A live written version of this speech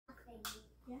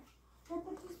Yeah. Can I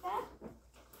put this back?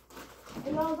 Are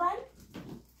you all done?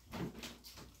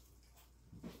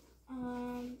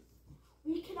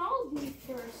 We can all be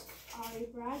first, Ari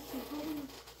bragged.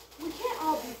 We can't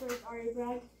all be first, Ari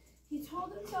bragged. He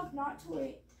told himself not to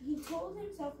worry. He told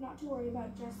himself not to worry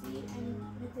about Jesse and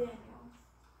Nathaniel.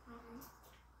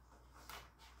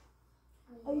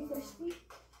 Are you thirsty?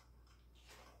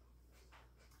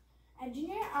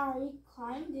 Engineer Ari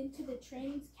climbed into the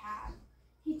train's cab.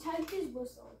 He tugged his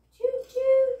whistle. Toot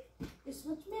toot! The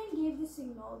switchman gave the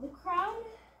signal. The crowd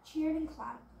cheered and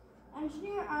clapped.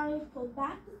 Engineer Ari pulled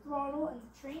back the throttle and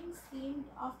the train steamed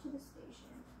off to the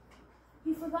station.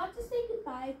 He forgot to say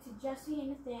goodbye to Jesse and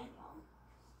Nathaniel.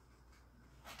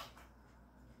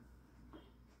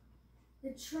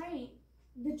 The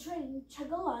train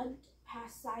chug-a-lugged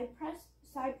past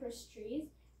cypress trees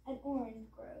and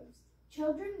orange groves.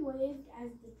 Children waved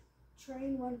as the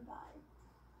train went by.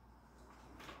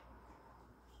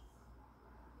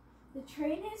 The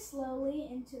train headed slowly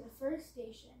into the first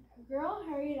station. A girl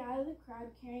hurried out of the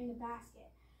crowd carrying a basket.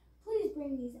 Please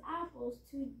bring these apples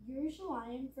to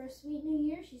Jerusalem for a sweet new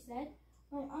year, she said.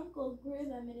 My uncle grew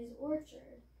them in his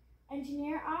orchard.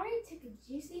 Engineer Ari took a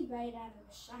juicy bite out of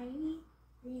a shiny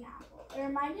green apple. It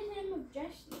reminded him of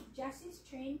Jesse. Jesse's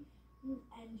train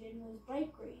engine was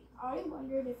bright green. Ari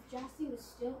wondered if Jesse was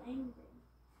still angry.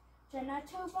 Shana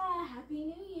Tova, Happy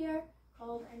New Year,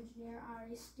 called Engineer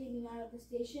Ari, steaming out of the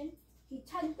station. He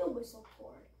tugged the whistle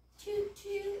cord. Toot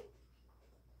toot!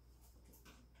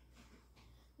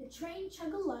 The train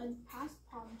chug-a-lugged past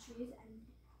palm trees and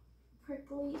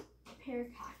prickly pear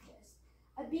cactus.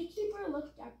 A beekeeper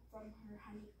looked up from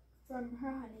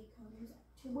her honeycombs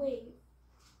to wave.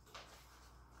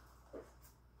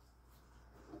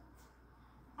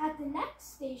 At the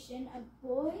next station, a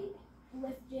boy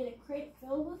lifted a crate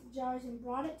filled with jars and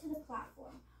brought it to the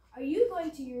platform. Are you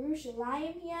going to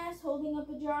Jerusalem? He asked, holding up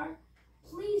a jar.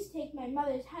 Please take my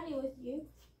mother's honey with you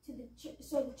so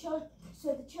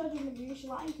the children of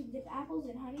Jerusalem can dip apples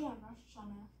in honey on Rosh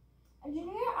Hashanah.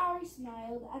 Engineer Ari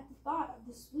smiled at the thought of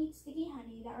the sweet, sticky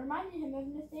honey that reminded him of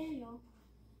Nathaniel.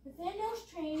 Nathaniel's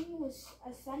train was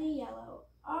a sunny yellow.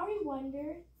 Ari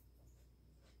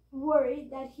worried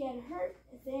that he had hurt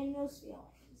Nathaniel's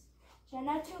feelings.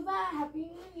 Shana Tova, Happy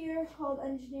New Year, called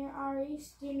Engineer Ari,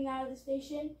 steaming out of the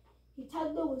station. He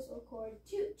tugged the whistle cord.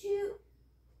 Toot toot!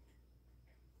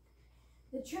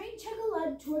 The train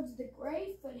chug-a-lugged towards the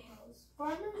gray foothills.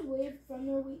 Farmers waved from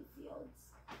their wheat fields.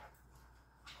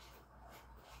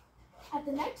 At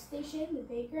the next station, the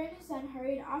baker and his son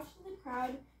hurried off to the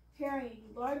crowd,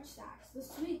 carrying large sacks. The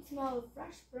sweet smell of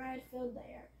fresh bread filled the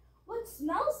air. What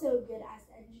smells so good?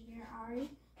 Asked Engineer Ari.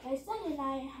 My son and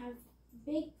I have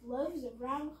baked loaves of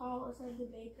round challah, said the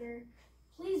baker.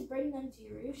 Please bring them to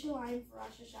Jerusalem for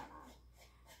Rosh Hashanah.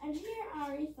 Engineer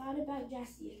Ari thought about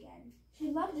Jessie again. She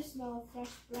loved the smell of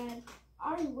fresh bread.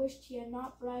 Ari wished he had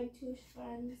not bragged to his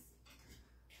friends.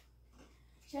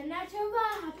 Shana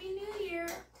Tova, Happy New Year,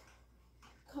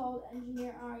 called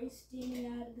Engineer Ari, steaming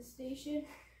out of the station.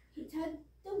 He tugged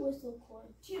the whistle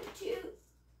cord. Toot toot!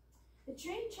 The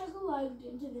train chug-a-lugged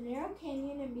into the narrow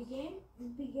canyon and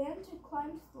began to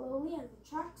climb slowly as the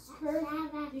tracks curved.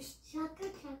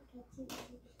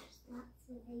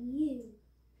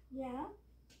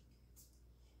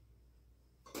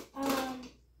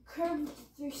 Curved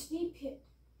through steep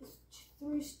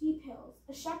hills.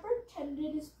 A shepherd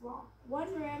tended his flock.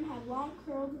 One ram had long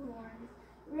curled horns.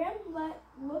 The ram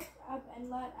looked up and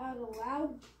let out a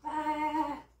loud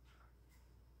bah.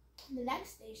 At the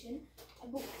next station, a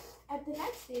boy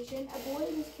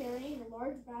was carrying a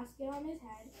large basket on his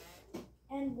head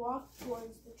and walked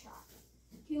towards the track.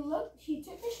 He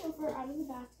took the chauffeur out of the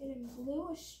basket and blew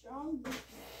a strong beat.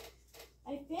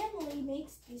 My family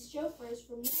makes these chauffeurs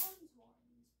from ram's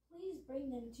horns. Please bring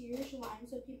them to Jerusalem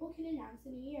so people can announce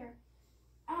the new year.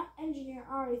 Engineer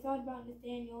Ari thought about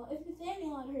Nathaniel. If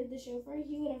Nathaniel had heard the chauffeur,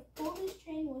 he would have pulled his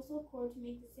train whistle cord to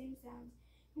make the same sounds.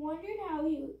 He wondered how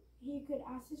he could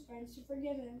ask his friends to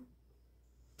forgive him.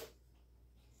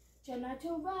 Shana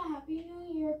Tova, Happy New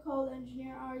Year, called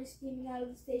Engineer Ari, steaming out of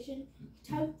the station. He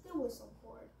tugged the whistle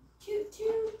cord. Toot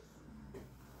toot!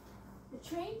 The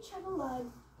train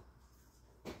chug-a-lugged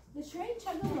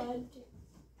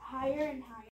higher and higher.